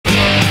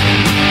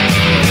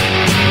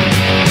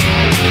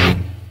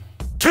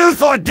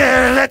Truth or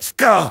dare, let's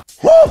go.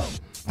 Woo!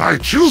 I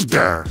choose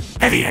dare.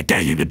 Eddie, I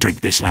dare you to drink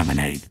this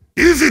lemonade.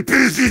 Easy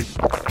peasy.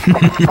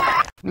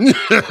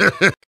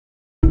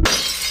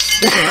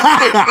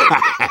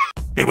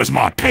 It was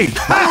my pig.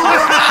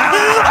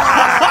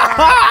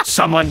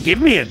 Someone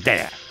give me a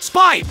dare.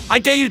 Spy, I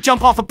dare you to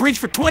jump off a bridge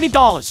for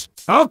 $20.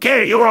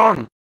 Okay, you're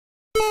on.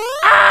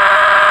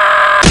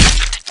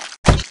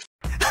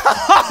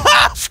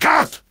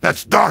 Scout,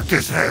 that's dark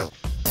as hell.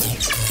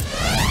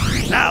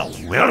 Now,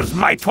 where's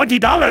my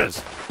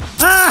 $20?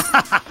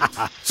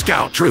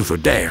 Scout, truth or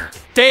dare?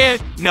 Dare?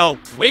 No,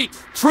 wait,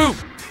 true.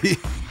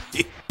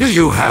 Do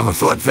you have a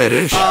foot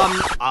fetish?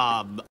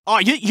 Oh,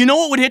 you know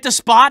what would hit the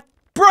spot?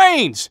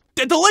 Brains!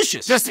 They're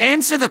delicious! Just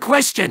answer the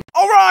question.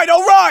 All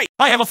right!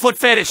 I have a foot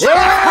fetish.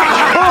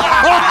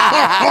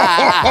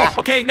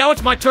 Okay, now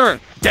it's my turn.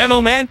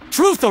 Demo man,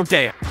 truth or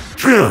dare?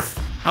 Truth.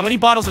 How many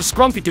bottles of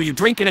Scrumpy do you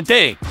drink in a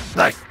day?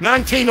 Like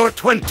 19 or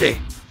 20.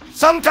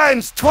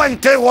 Sometimes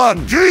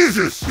 21.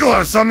 Jesus, you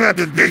are some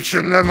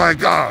addiction, my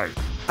guy.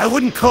 I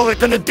wouldn't call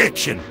it an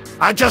addiction.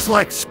 I just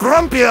like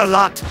Scrumpy a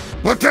lot.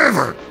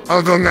 Whatever,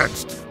 I'll go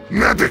next.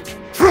 Medic,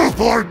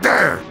 truth or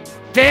dare?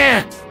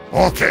 Dare.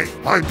 Okay,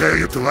 I dare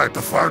you to light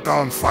the fart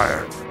on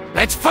fire.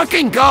 Let's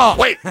fucking go.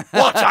 Wait,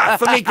 watch out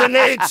for me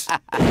grenades.